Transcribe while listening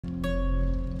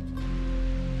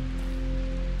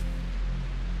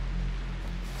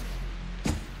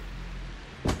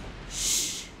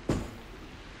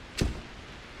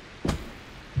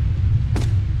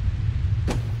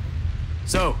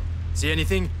See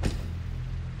anything?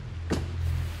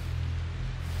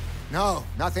 No,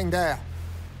 nothing there.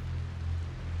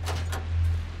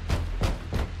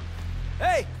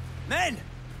 Hey, men!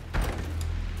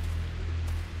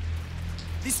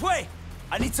 This way!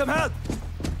 I need some help!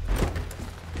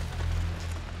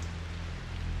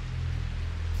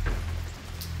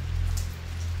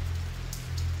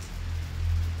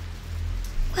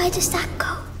 Where does that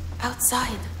go?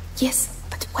 Outside. Yes,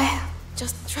 but where?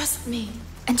 Just trust me.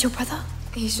 And your brother?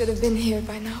 He should have been here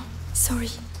by now. Sorry.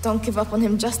 Don't give up on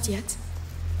him just yet.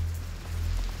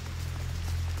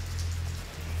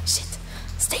 Shit.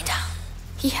 Stay down.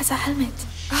 He has a helmet.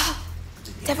 Ah!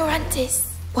 Devorantis.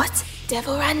 What?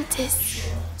 Devorantis.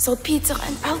 Saltpeter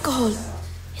and alcohol.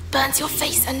 It burns your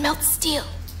face and melts steel.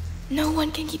 No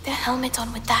one can keep their helmet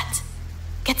on with that.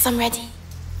 Get some ready.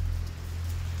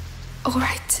 All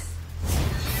right.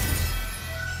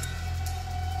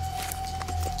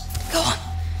 Go on.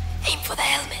 Aim for the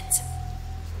helmet.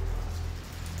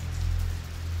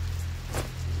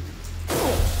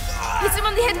 Hit him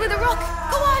on the head with a rock!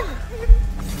 Go on!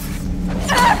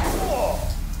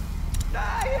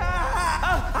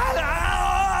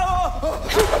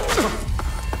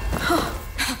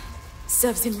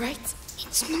 Serves him right.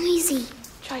 It's noisy.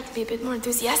 Try to be a bit more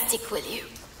enthusiastic, will you?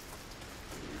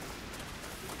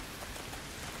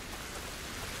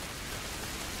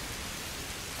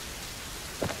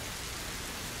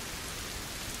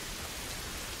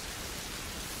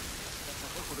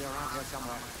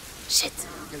 Shit.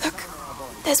 Look.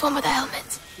 There's one with a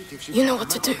helmet. You know what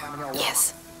to do.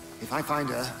 Yes. If I find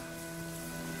her,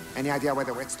 any idea where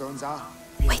the whetstones are?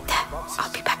 Wait there.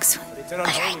 I'll be back soon. All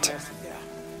right.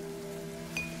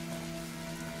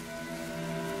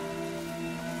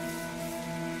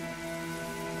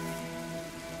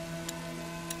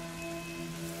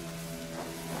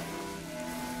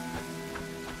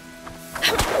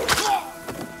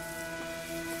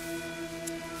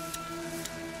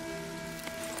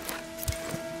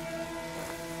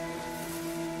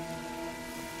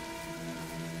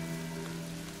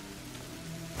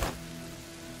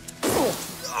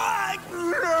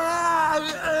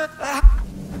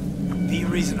 Be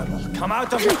reasonable. Come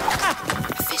out of your...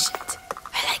 Efficient.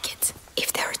 I like it.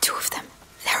 If there are two of them,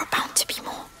 there are bound to be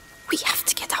more. We have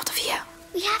to get out of here.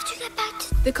 We have to get back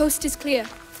to... The coast is clear.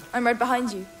 I'm right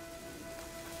behind you.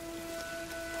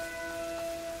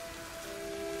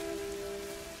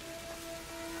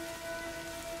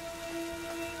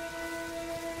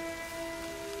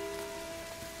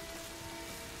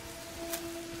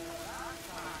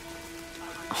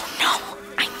 Oh no!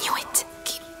 I knew it.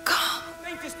 Keep calm. I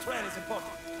think this trail is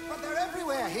important. But they're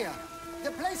everywhere here.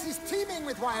 The place is teeming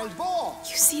with wild boar.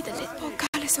 You see the little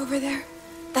palace over there?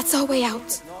 That's our way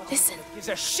out. Listen, Gives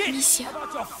a shit Amicia,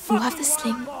 about your you have the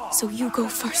sling, so you go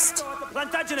first.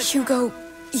 Plantagenet. Hugo,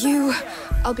 you...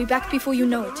 I'll be back before you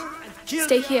know it.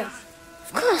 Stay here.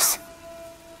 Of course.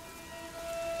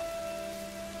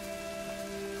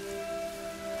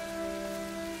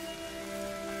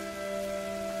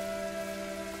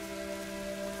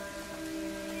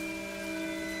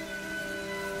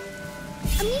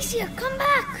 Amicia, come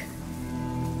back!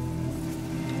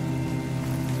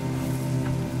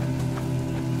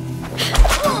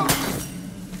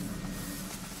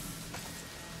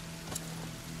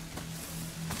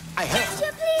 I heard.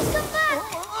 Amicia, please come back!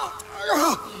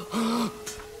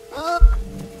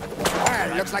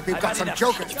 Well, looks like we've got some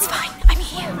jokers. It's fine, I'm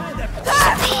here.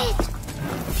 Stop it!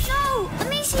 No!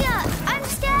 Amicia! I'm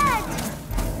scared!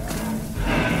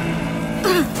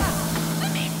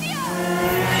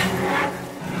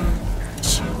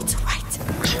 Shh, it's all right.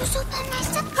 I was so by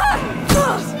myself.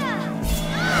 Amicia!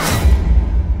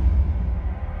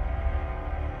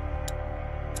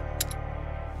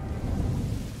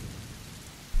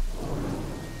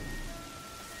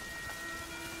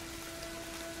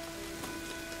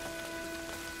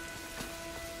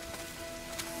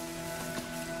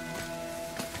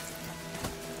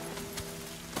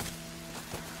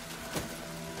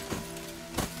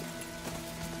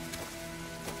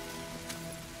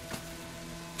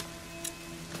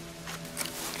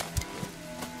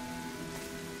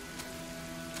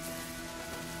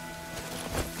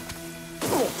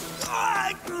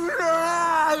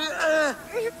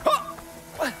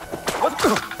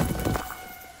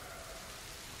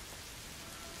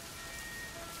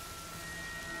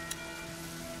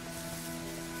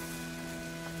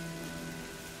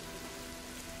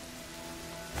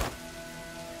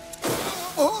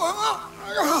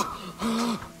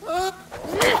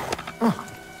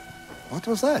 What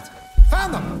was that?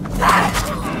 Found them!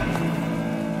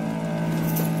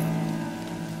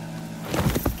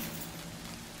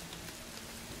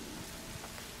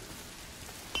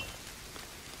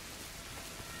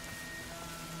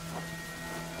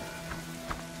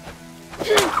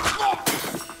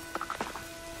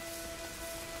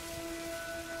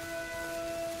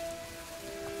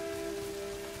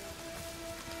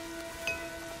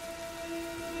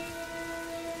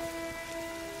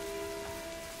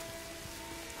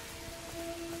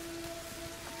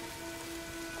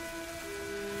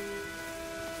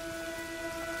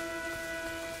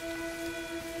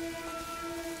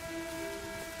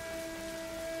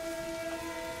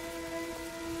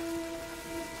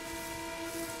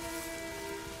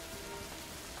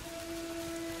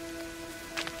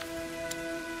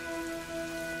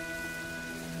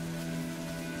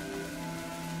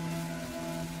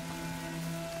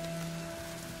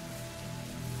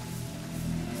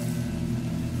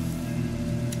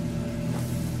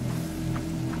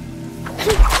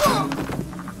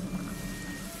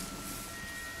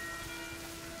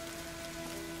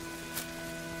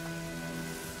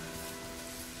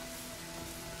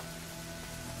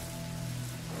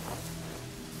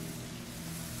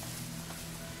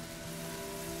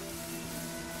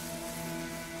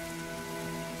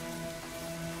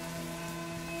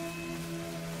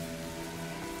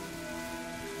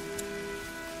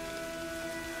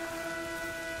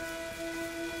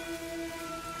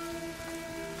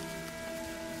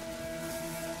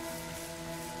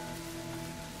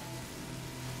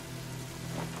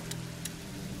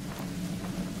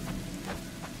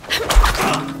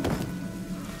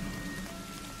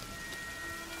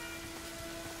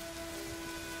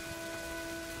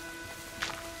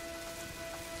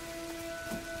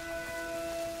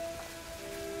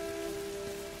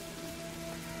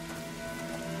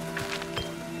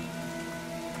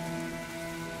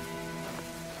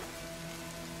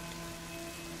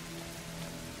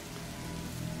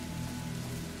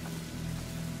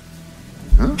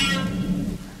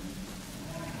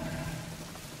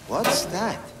 What's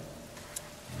that?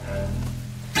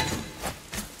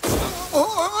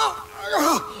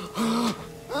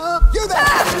 You there!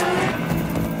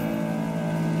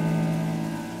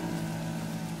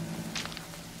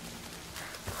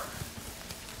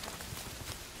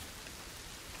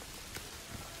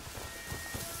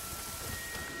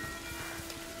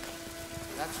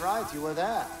 That's right, you were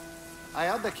there. I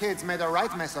heard the kids made a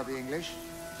right mess of the English.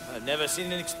 I've never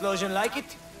seen an explosion like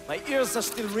it. My ears are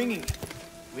still ringing.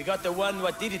 We got the one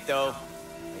what did it, though.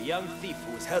 A young thief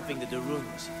who was helping the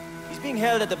Daruns. He's being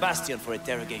held at the Bastion for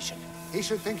interrogation. He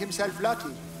should think himself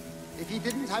lucky. If he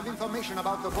didn't have information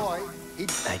about the boy,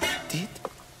 he'd...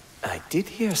 I did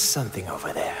hear something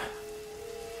over there.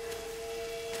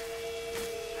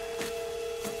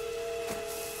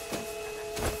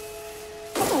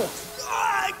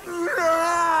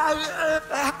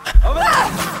 Over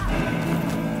there!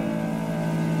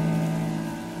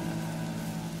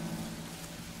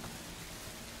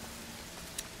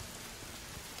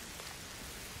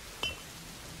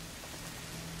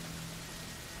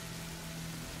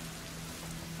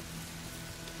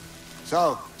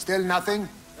 So, still nothing?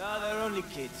 Ah, they're only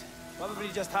kids. Probably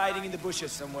just hiding in the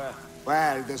bushes somewhere.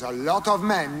 Well, there's a lot of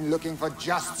men looking for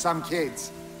just some kids.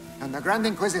 And the Grand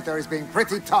Inquisitor is being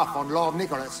pretty tough on Lord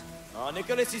Nicholas. Oh,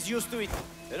 Nicholas is used to it.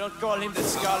 They don't call him the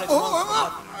Scarlet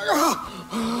Monster.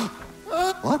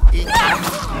 What?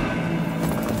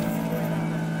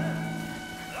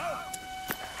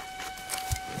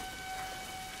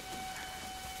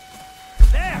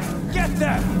 There! Get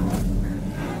them!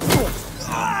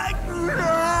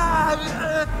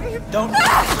 Don't...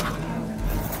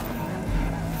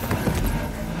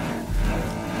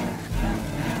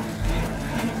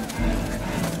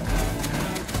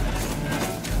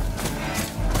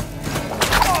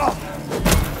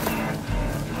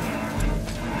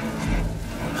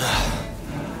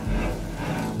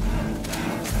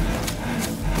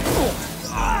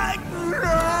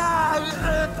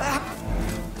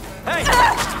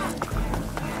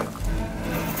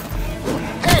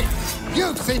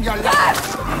 You've seen your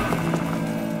last!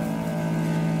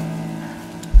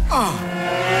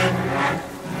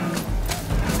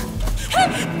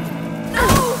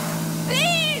 No!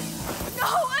 Please! No,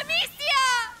 Amicia!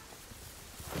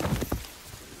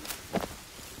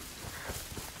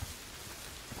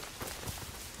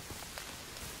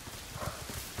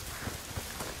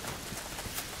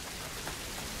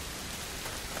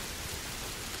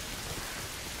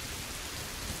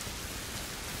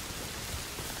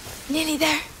 Nearly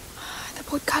there. The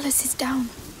portcullis is down.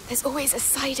 There's always a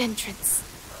side entrance.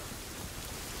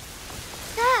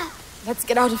 There. Let's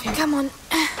get out of here. Come on.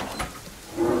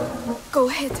 Go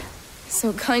ahead.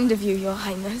 So kind of you, Your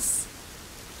Highness.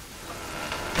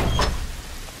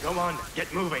 Come on,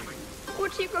 get moving.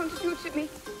 What are you going to do to me?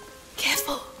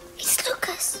 Careful. It's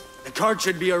Lucas. The cart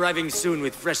should be arriving soon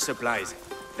with fresh supplies.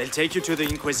 They'll take you to the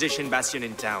Inquisition Bastion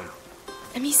in town.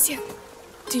 Amicia,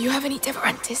 do you have any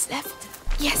Devorantis left?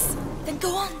 Yes. Then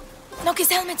go on. Knock his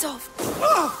helmet off.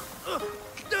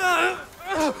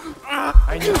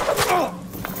 I knew.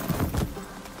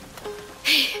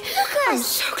 Hey, Lucas! I'm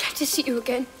so glad to see you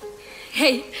again.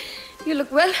 Hey, you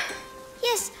look well?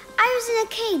 Yes, I was in a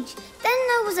cage. Then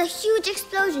there was a huge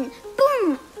explosion.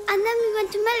 Boom! And then we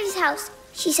went to Melly's house.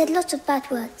 She said lots of bad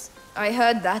words. I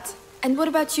heard that. And what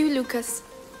about you, Lucas?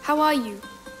 How are you?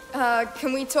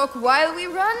 Can we talk while we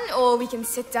run? Or we can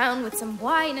sit down with some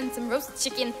wine and some roast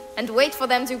chicken and wait for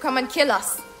them to come and kill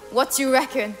us? What do you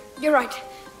reckon? You're right.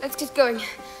 Let's get going.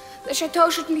 The chateau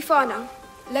shouldn't be far now.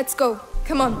 Let's go.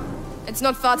 Come on. It's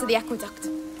not far to the aqueduct.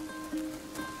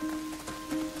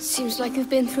 Seems like you've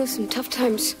been through some tough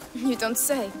times. You don't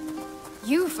say.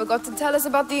 You forgot to tell us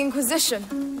about the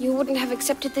Inquisition. You wouldn't have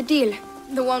accepted the deal.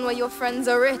 The one where your friends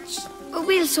are rich.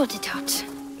 We'll sort it out.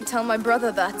 Tell my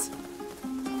brother that.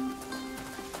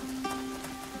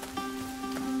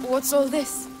 What's all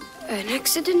this? An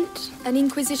accident? An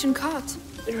Inquisition cart.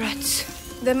 Rats.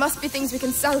 There must be things we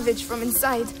can salvage from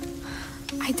inside.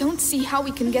 I don't see how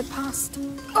we can get past.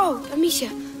 Oh, Amicia,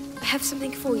 I have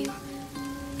something for you.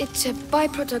 It's a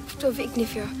byproduct of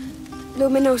Ignifer,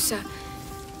 Luminosa.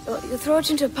 You throw it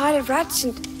into a pile of rats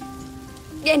and...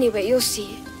 Anyway, you'll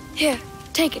see. Here,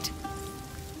 take it.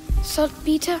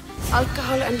 Saltpeter,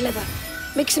 alcohol and leather.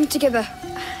 Mix them together.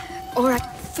 All right,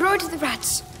 throw it at the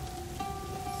rats.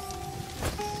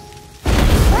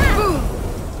 Boom!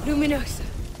 Luminosa.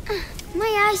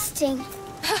 My eyes sting.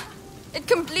 It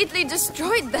completely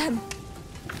destroyed them.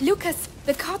 Lucas,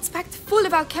 the cart's packed full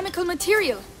of alchemical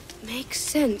material. Makes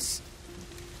sense.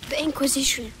 The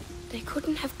Inquisition. They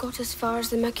couldn't have got as far as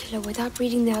the macula without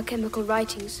reading the alchemical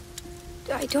writings.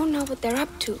 I don't know what they're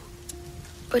up to.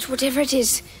 But whatever it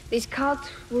is, these cards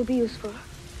will be useful.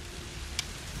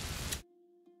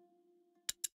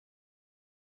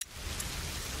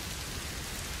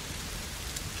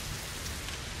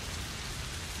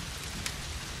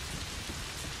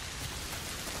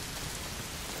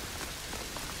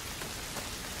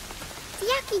 The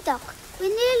Yaki dock. We're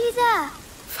nearly there.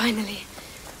 Finally.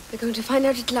 We're going to find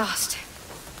out at last.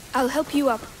 I'll help you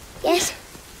up. Yes.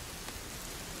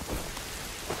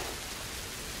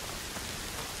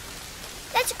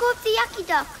 Let's go up the Yaki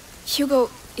dock. Hugo,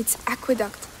 it's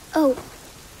aqueduct. Oh,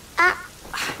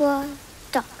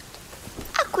 aqueduct.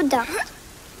 Aqueduct.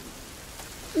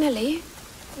 Melly,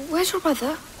 where's your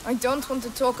brother? I don't want to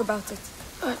talk about it.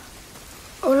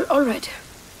 All right.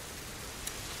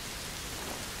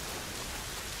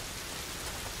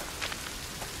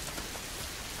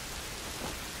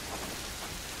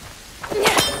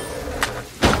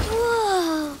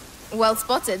 Whoa. Well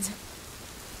spotted.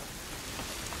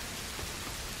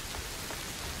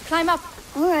 Climb up.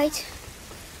 All right.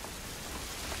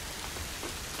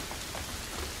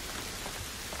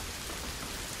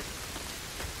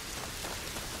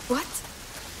 What?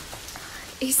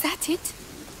 Is that it?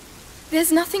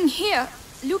 There's nothing here.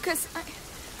 Lucas,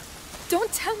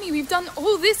 don't tell me we've done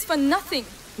all this for nothing.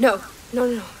 No.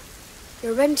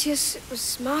 Laurentius was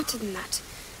smarter than that.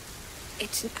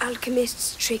 It's an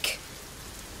alchemist's trick.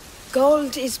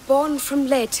 Gold is born from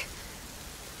lead.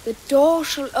 The door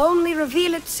shall only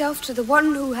reveal itself to the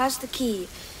one who has the key.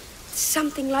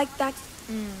 Something like that.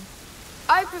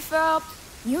 I prefer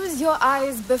use your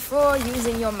eyes before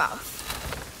using your mouth.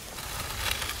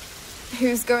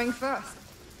 Who's going first?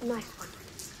 Nice one.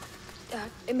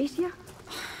 Amicia?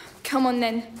 Come on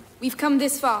then. We've come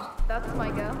this far. That's my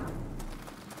girl.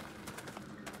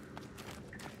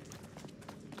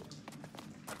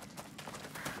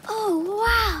 Oh,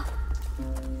 wow.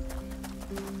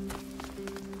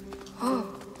 Oh.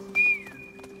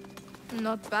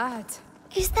 Not bad.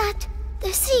 Is that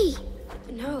the sea?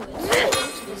 No,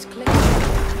 it's clear.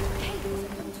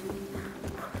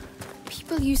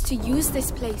 People used to use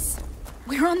this place.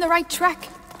 We're on the right track.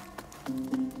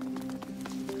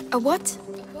 A what?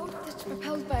 A boat that's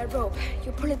propelled by a rope.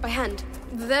 You pull it by hand.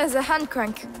 There's a hand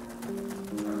crank.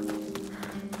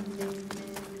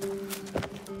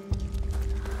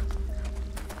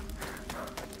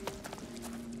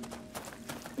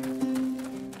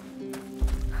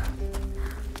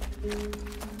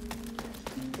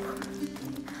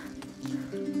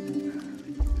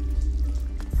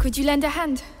 Could you lend a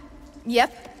hand?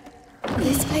 Yep.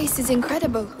 This place is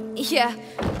incredible. Yeah,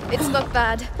 it's not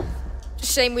bad.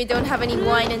 Shame we don't have any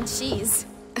wine and cheese.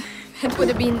 That would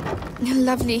have been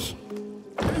lovely.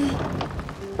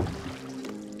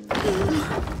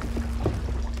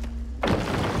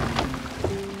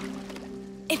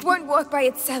 It won't work by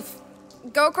itself.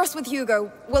 Go across with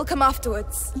Hugo. We'll come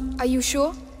afterwards. Are you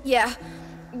sure? Yeah.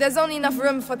 There's only enough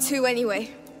room for two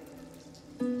anyway.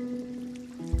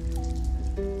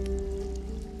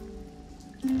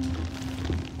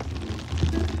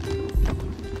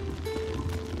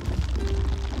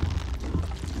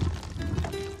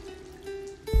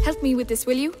 Help me with this,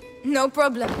 will you? No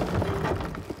problem.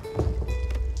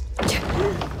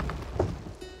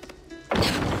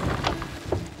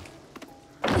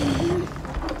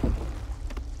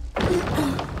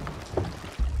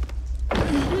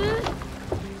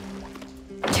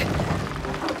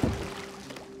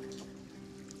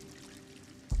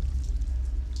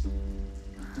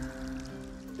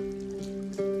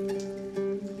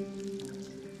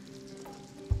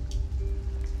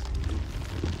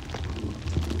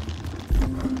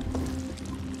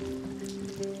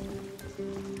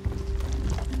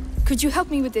 Could you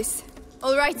help me with this?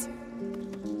 All right.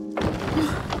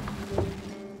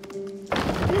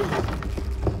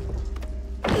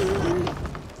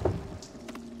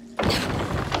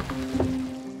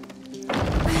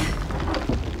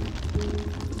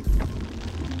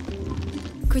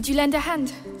 Could you lend a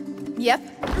hand? Yep.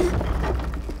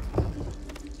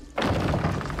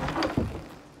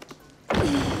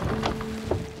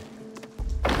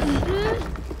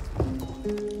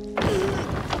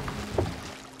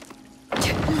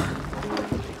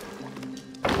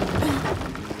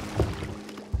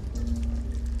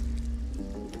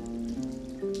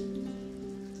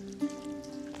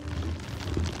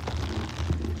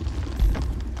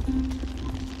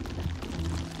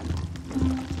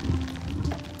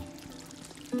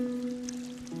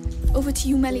 Over to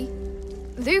you, Melly.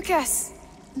 Lucas,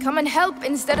 come and help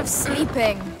instead of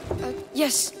sleeping.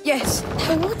 Yes.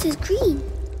 The water's green.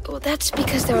 Well, that's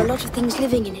because there are a lot of things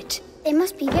living in it. They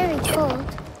must be very cold.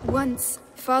 Once,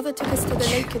 Father took us to the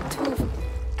lake at Tuv,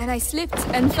 and I slipped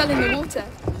and fell in the water.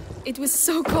 It was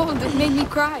so cold it made me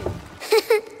cry.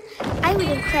 I would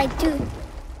have cried too.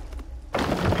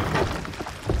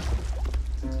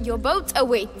 Your boat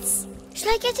awaits.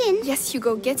 Shall I get in? Yes,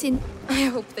 Hugo, get in. I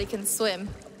hope they can swim.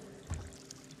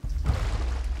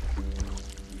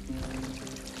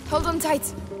 Hold on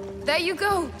tight. There you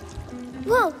go.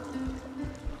 Whoa!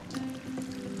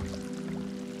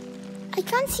 I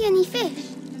can't see any fish.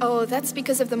 Oh, that's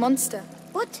because of the monster.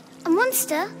 What? A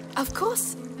monster? Of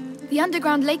course. The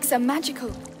underground lakes are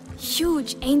magical.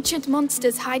 Huge, ancient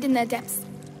monsters hide in their depths.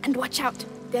 And watch out,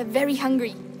 they're very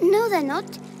hungry. No, they're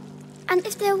not. And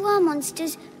if there were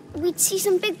monsters, we'd see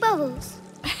some big bubbles.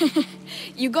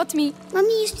 You got me.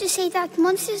 Mummy used to say that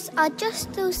monsters are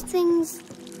just those things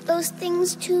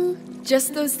too.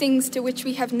 Just those things to which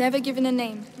we have never given a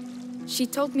name. She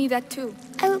told me that too.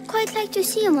 I would quite like to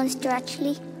see a monster,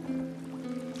 actually.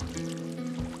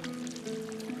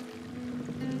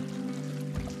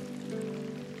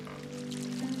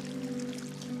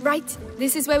 Right,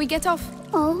 this is where we get off.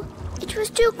 Oh, it was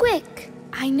too quick.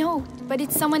 I know, but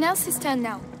it's someone else's turn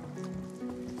now.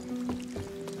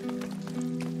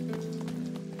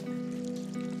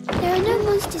 There are no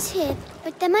monsters here,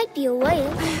 but there might be a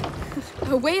whale.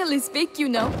 A whale is big, you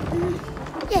know.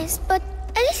 Yes, but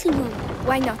a little one.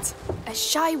 Why not? A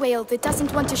shy whale that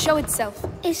doesn't want to show itself.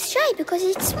 It's shy because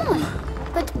it's small,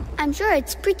 but I'm sure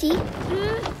it's pretty.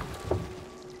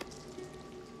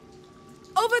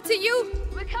 Over to you.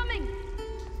 We're coming.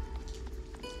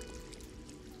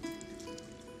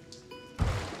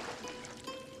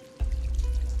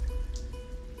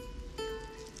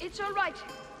 It's all right.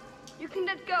 You can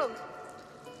let go.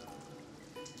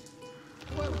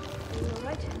 Well, are you all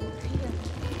right? Yeah.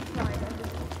 Sorry, I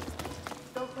just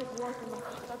don't like water much,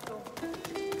 that's all.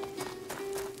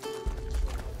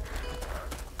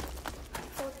 I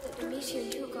thought that Amicia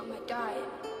and Hugo might die.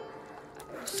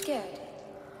 I was scared.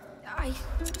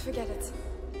 Forget it.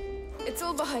 It's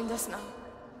all behind us now.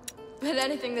 But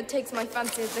anything that takes my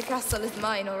fancy at the castle is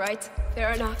mine, all right?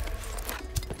 Fair enough.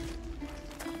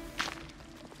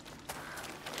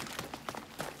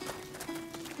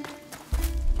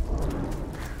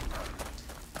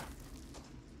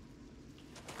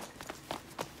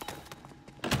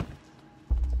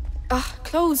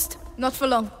 Closed. Not for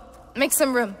long. Make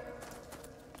some room.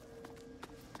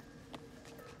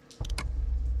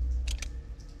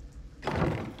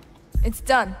 It's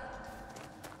done.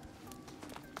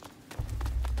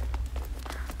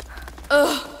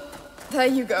 Ugh. There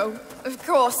you go. Of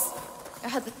course.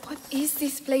 What is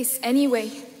this place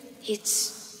anyway?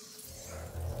 It's...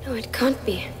 No, it can't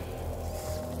be. I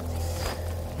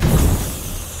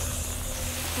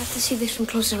have to see this from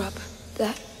closer up.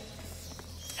 That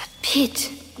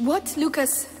pit. What,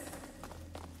 Lucas?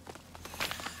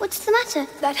 What's the matter?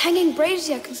 That hanging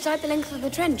brazier can start the length of the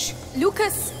trench.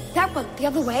 Lucas! That one, the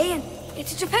other way, and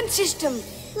it's a defense system.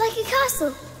 Like a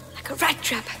castle. Like a rat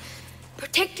trap.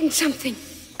 Protecting something.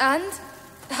 And?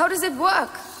 How does it work?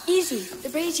 Easy. The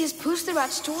braziers push the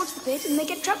rats towards the pit and they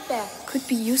get trapped there. Could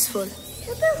be useful.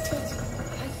 Who built it?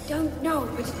 I don't know,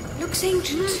 but it looks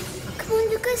ancient. Come on,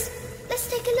 Lucas. Let's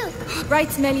take a look.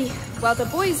 Right, Melly. While the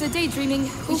boys are daydreaming,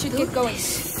 we should get going.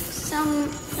 Some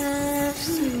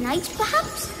knights,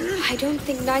 perhaps? I don't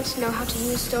think knights know how to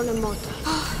use stone and mortar.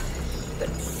 But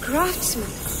craftsmen,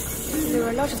 there are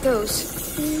a lot of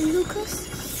those. Lucas?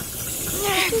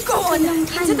 Go on,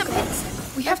 into the ago.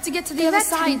 pit. We have to get to the other rats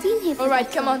side. haven't been here for All right,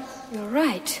 that come long. on. You're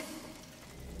right.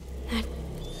 That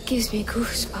gives me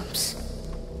goosebumps.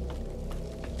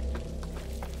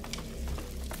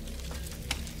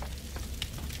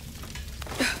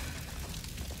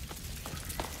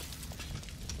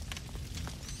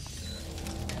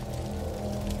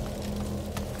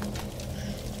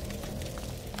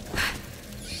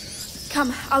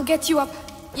 Come, I'll get you up.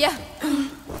 Yeah.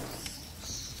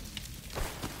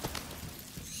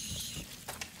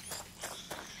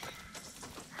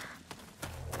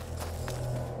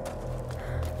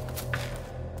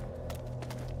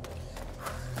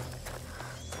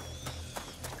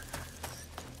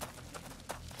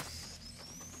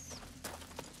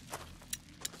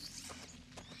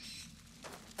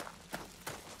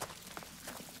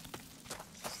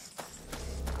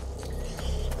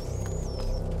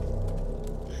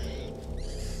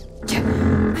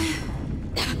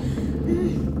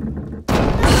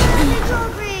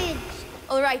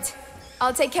 All right.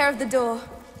 I'll take care of the door.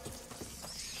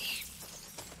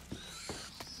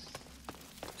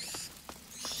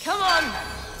 Come on!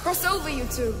 Cross over, you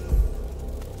two.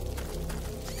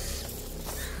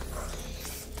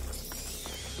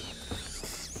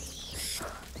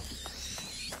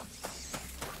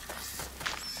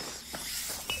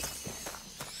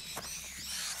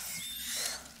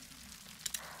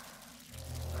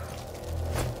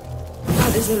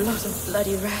 is a lot of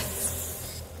bloody rats.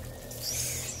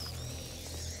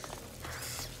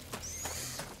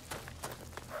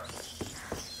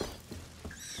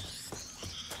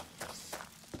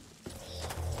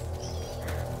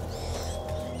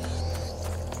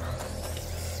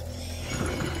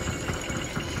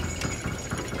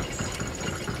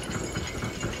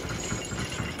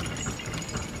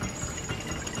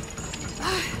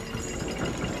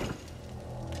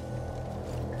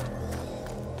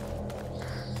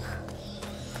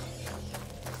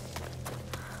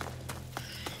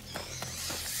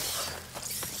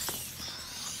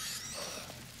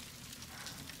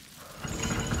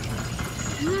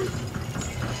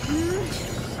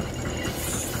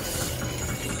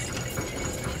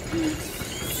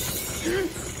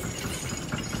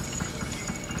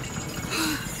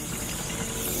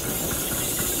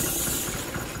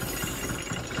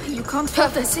 You can't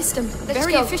fault the system.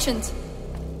 Very efficient.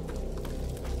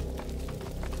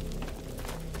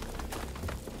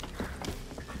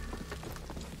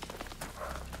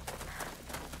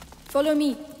 Follow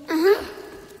me.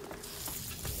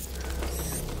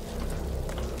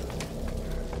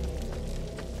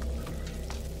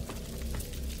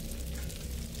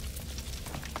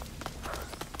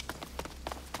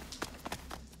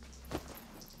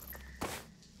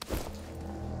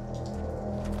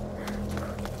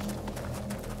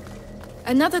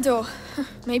 Another door.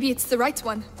 Maybe it's the right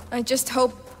one. I just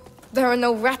hope there are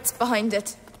no rats behind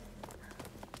it.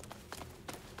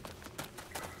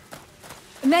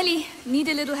 Melly, need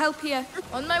a little help here.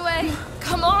 On my way.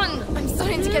 Come on! I'm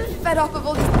starting to get fed up of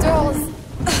all these doors.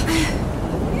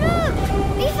 Look!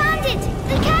 We found it!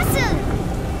 The castle!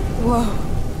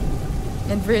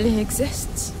 Whoa. It really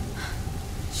exists.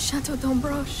 Chateau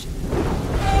d'Ambrose.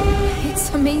 It's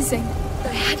amazing.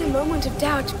 I had a moment of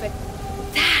doubt, but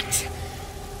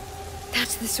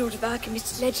that's the sort of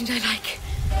alchemist legend I like.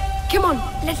 Come on,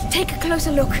 let's take a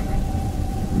closer look.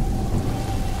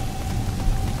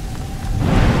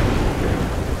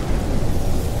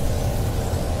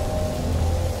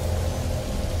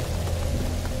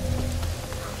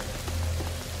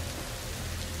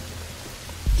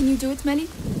 Can you do it, Melly?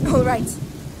 All right.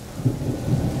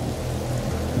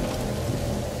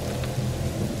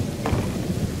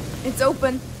 It's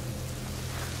open.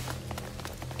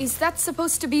 Is that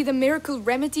supposed to be the miracle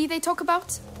remedy they talk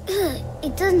about? Ugh,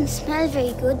 it doesn't smell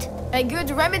very good. A good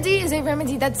remedy is a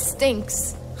remedy that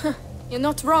stinks. You're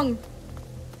not wrong.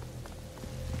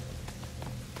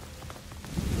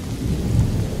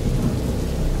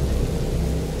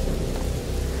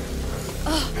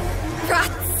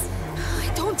 Rats!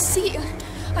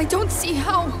 I don't see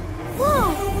how.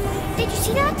 Whoa! Did you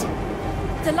see that?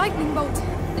 The lightning bolt.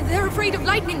 They're afraid of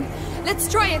lightning. Let's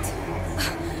try it.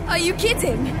 Are you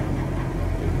kidding?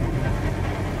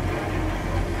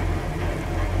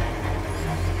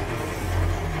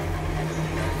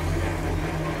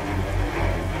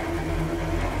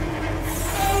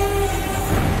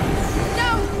 No!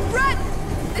 Run!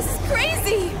 This is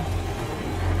crazy!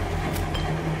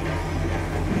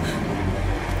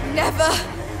 Never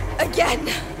again!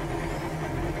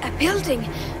 A building?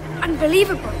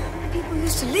 Unbelievable. People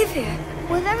used to live here.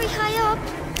 We're very high up.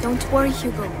 Don't worry,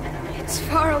 Hugo. It's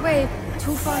far away.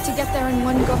 Too far to get there in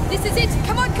one go. This is it!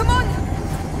 Come on, come on!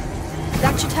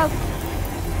 That should help.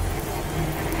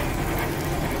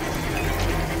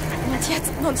 Not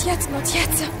yet, not yet, not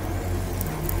yet.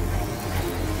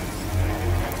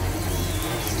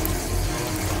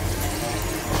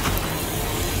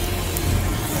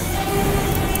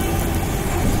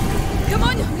 Come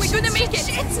on, we're gonna make it!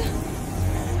 Shit.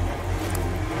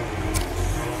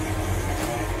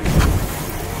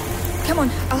 Come on,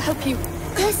 I'll help you.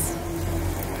 Yes.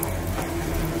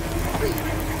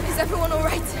 Is everyone all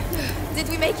right? Did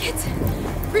we make it?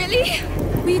 Really?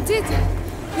 We did.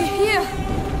 We're here.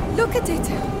 Look at it.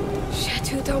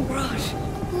 Chateau d'Ambrose.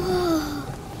 Whoa.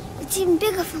 It's even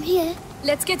bigger from here.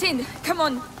 Let's get in. Come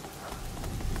on.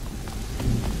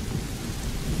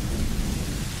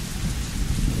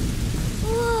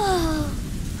 Whoa.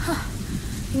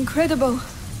 Incredible.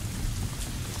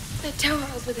 That tower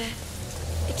over there.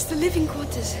 It's the living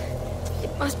quarters.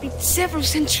 It must be several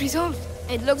centuries old.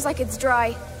 It looks like it's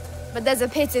dry, but there's a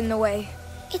pit in the way.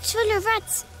 It's full of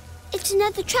rats. It's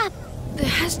another trap. There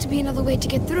has to be another way to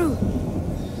get through.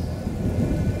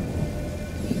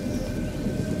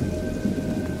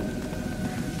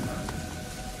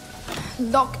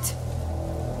 Locked.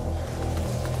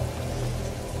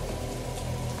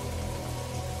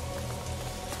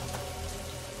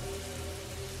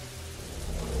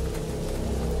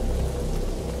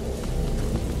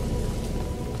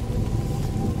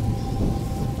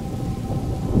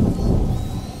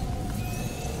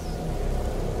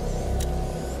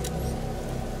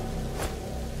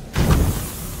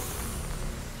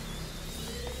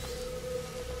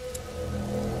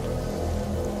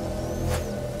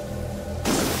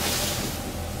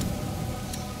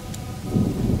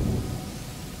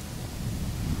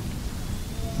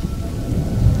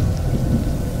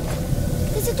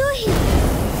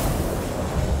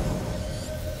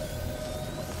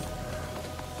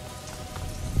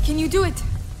 Can you do it?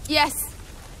 Yes.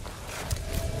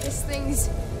 This thing's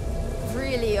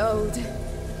really old.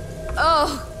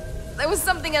 Oh, there was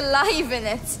something alive in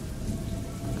it.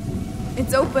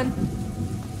 It's open.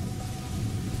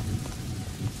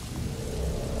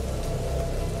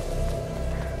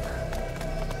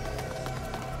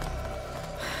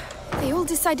 They all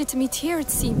decided to meet here, it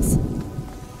seems.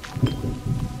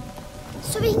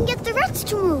 So we can get the rats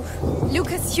to move.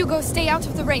 Lucas, Hugo, stay out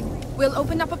of the rain. We'll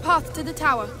open up a path to the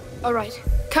tower. All right.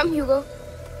 Come, Hugo.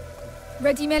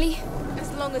 Ready, Melly?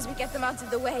 As long as we get them out of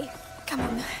the way. Come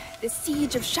on. The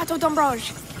siege of Chateau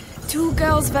d'Ombrage. 2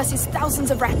 girls versus thousands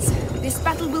of rats. This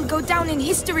battle will go down in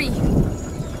history.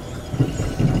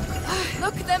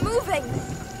 Look, they're moving.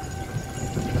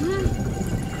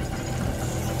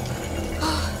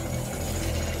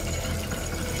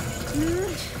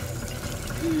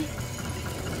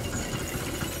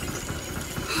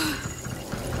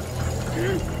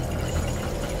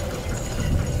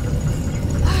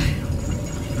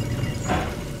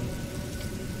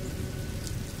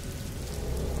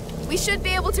 We should be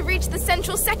able to reach the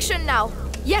central section now.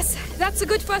 Yes, that's a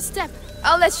good first step.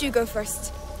 I'll let you go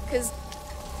first, because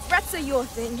rats are your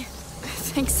thing.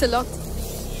 Thanks a lot.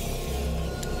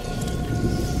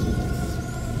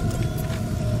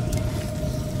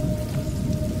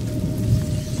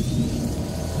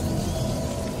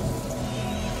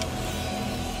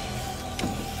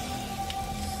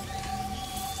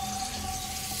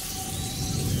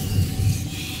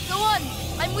 Go on,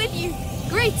 I'm with you.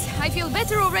 Great, I feel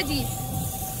better already.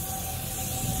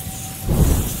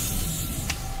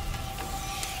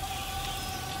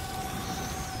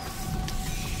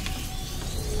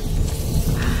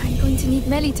 I'm going to need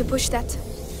Melly to push that.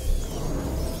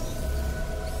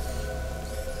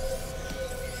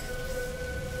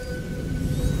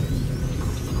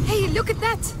 Hey, look at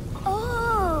that!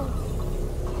 Oh!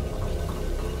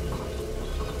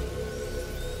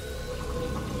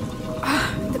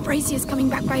 The brazier's coming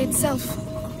back by itself.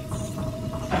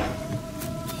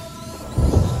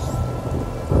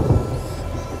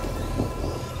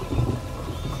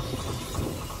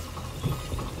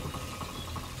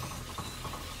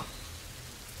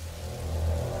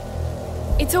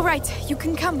 It's all right. You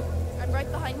can come. I'm right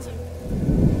behind you.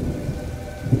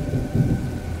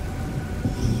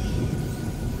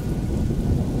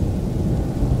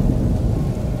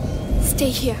 Stay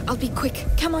here. I'll be quick.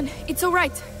 Come on. It's all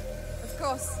right. Of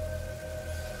course.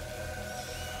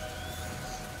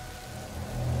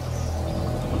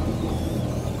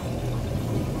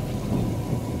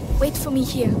 Wait for me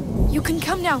here. You can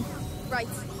come now. Right.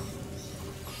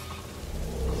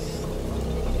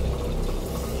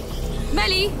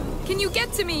 Melly, can you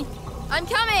get to me? I'm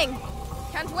coming!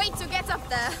 Can't wait to get up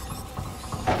there.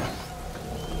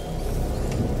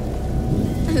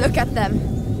 Look at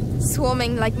them.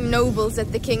 Swarming like nobles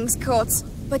at the king's court.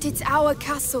 But it's our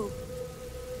castle.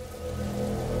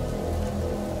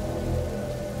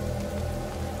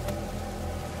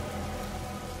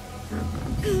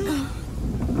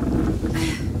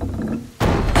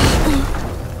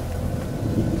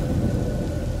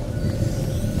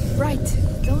 Right.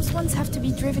 Those ones have to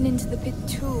be driven into the pit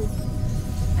too.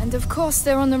 And of course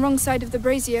they're on the wrong side of the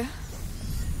brazier.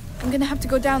 I'm gonna have to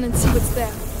go down and see what's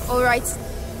there. All right.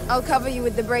 I'll cover you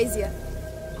with the brazier.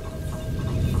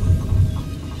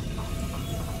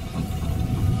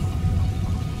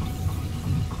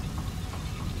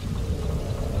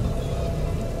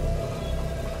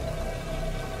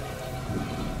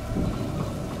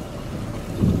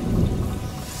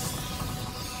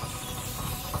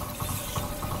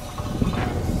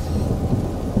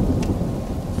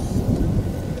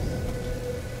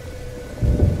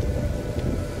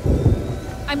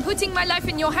 I'm putting my life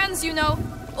in your hands, you know.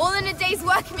 All in a day's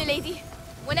work, milady.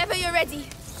 Whenever you're ready.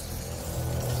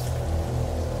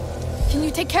 Can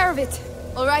you take care of it?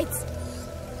 All right.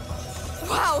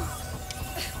 Wow.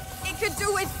 It could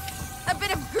do with a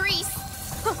bit of grease.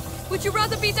 Would you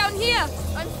rather be down here?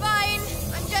 I'm fine.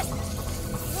 I'm just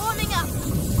warming up.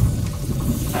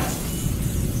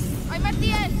 I'm at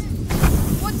the end.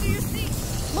 What do you see?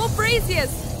 More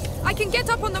braziers. I can get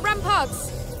up on the ramparts.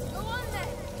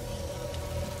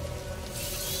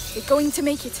 We're going to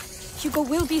make it. Hugo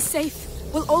will be safe.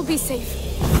 We'll all be safe.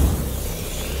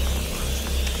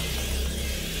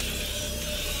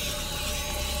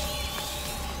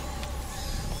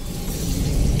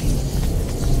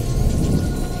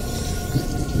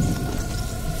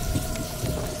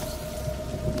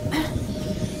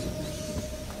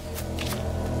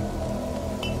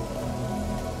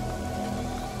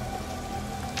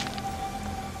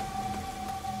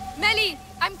 Melly,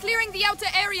 I'm clearing the outer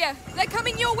area. They're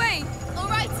coming your way. All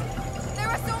right. There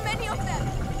are so many of them.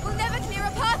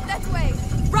 that way!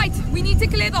 Right, we need to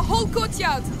clear the whole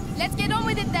courtyard! Let's get on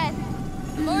with it then!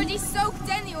 I'm already soaked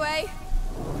anyway.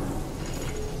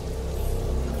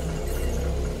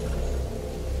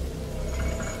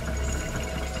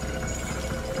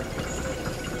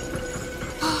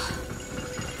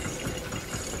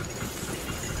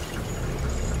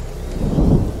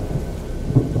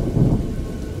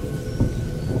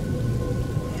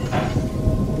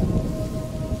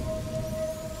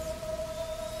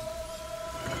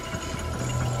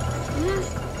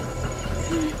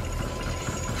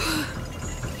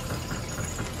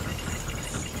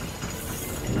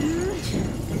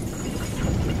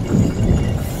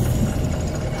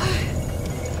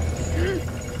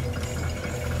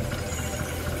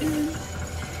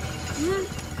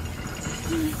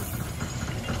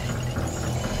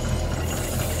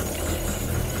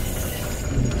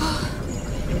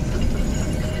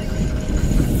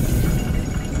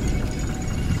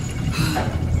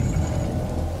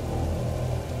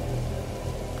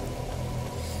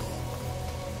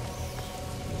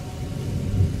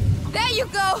 There you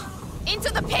go!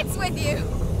 Into the pits with you!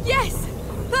 Yes!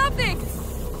 Perfect!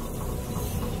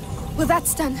 Well,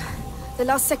 that's done. The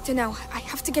last sector now. I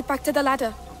have to get back to the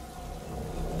ladder.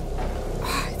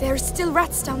 There are still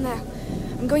rats down there.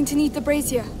 I'm going to need the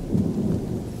brazier.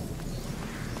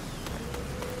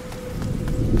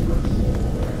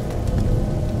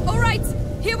 All right,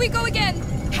 here we go again.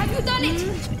 Have you done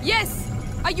it? Yes.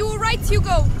 Are you all right,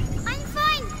 Hugo? I'm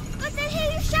fine, but I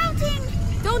hear you shouting.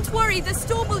 Don't worry, the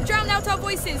storm will drown out our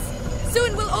voices.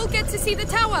 Soon we'll all get to see the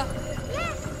tower.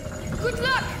 Yes. Good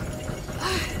luck!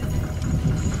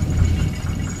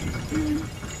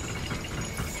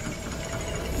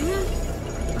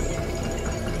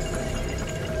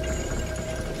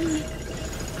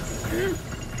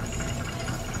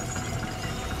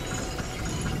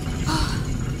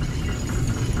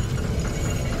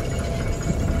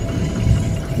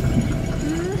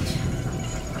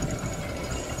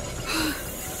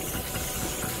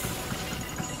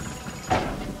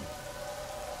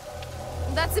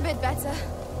 That's a bit better.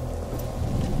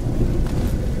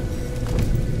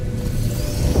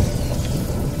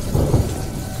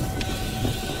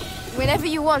 Whenever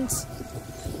you want.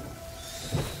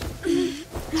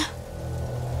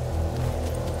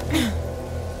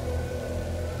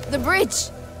 The bridge.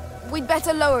 We'd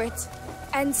better lower it.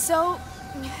 And so,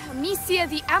 Amicia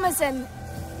the Amazon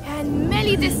and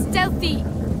Melly the Stealthy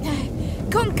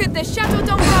conquered the Chateau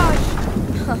d'Ombrage.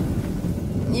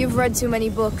 You've read too many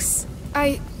books.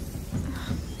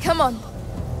 Come on.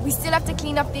 We still have to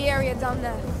clean up the area down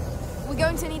there. We're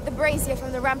going to need the brazier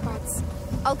from the ramparts.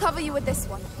 I'll cover you with this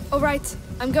one. All right,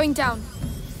 I'm going down.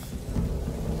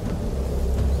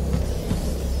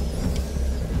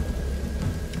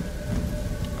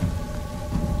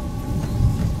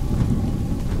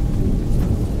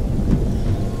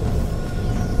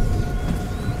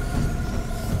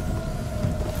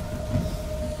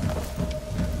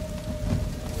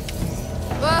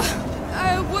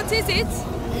 What is it?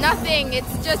 Nothing,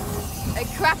 it's just a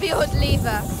crappy old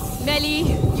lever.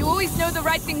 Melly, you always know the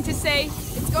right thing to say.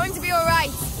 It's going to be all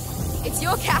right. It's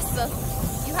your castle.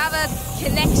 You have a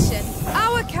connection.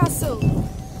 Our castle.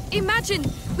 Imagine,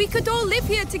 we could all live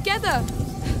here together.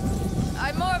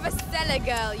 I'm more of a Stella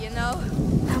girl, you know.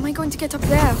 How am I going to get up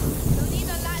there? You'll need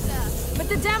a ladder. But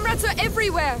the damn rats are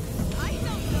everywhere. I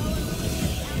don't know.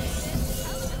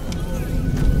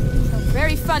 Oh,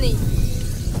 very funny.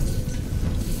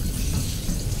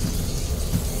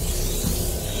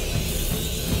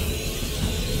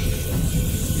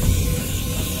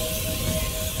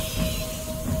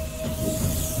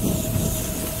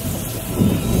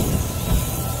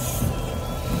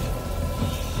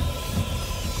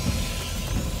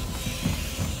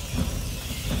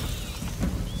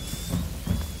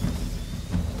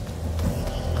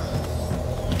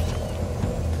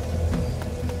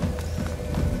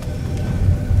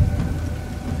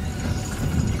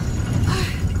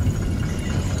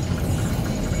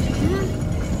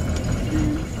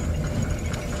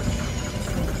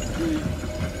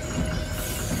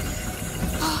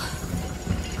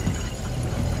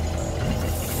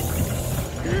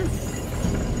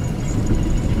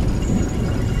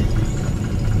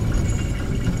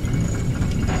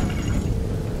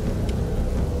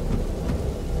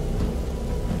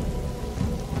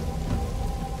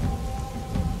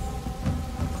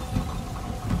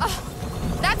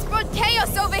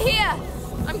 Over here!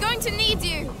 I'm going to need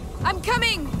you! I'm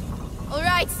coming!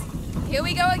 Alright, here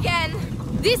we go again.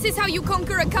 This is how you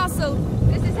conquer a castle.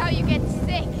 This is how you get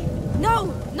sick.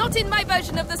 No, not in my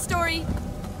version of the story.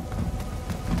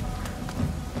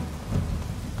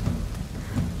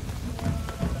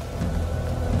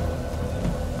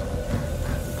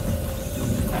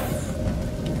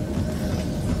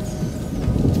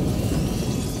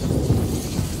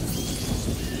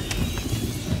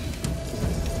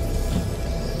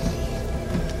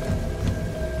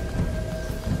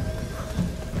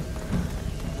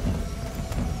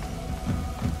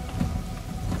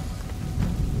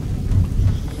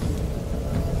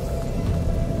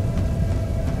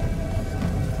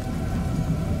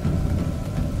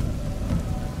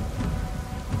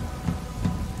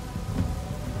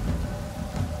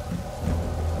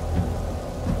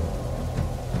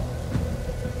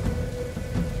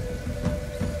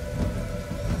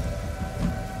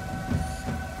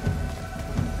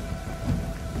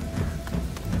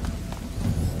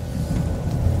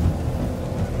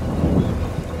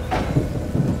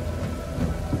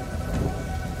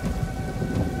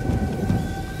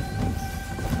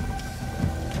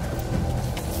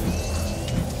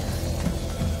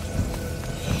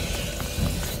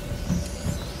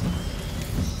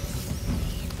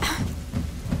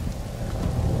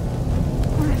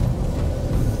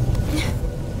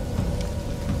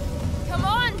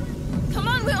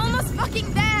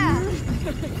 fucking there!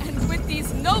 And with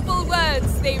these noble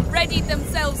words, they readied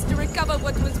themselves to recover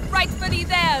what was rightfully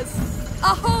theirs.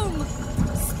 A home!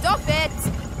 Stop it!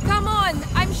 Come on,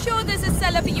 I'm sure there's a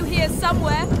cellar for you here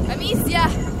somewhere. Amicia,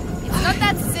 it's not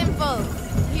that simple.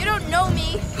 You don't know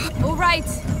me. All right,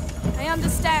 I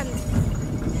understand.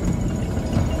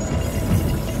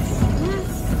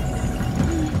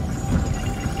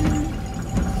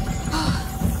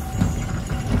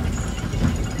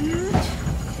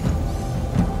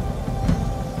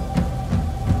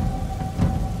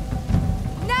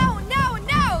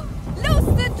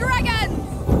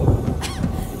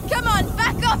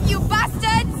 You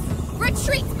bastards!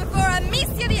 Retreat before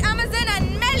Amicia the Amazon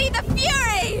and Melly the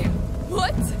Fury!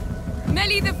 What?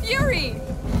 Melly the Fury?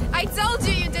 I told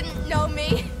you didn't know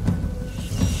me.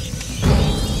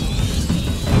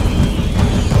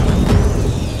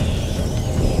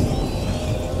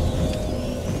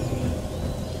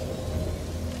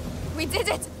 We did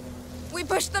it! We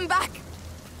pushed them back!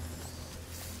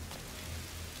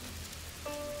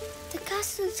 The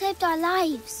castle saved our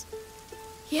lives.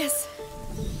 Yes,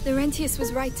 Laurentius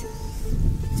was right.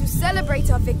 To celebrate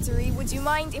our victory, would you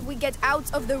mind if we get out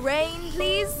of the rain,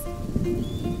 please?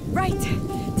 Right,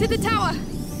 to the tower!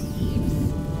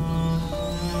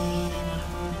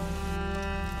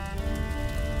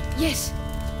 Yes.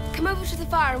 Come over to the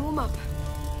fire and warm up.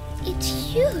 It's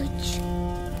huge.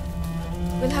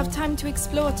 We'll have time to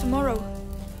explore tomorrow.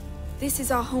 This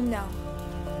is our home now.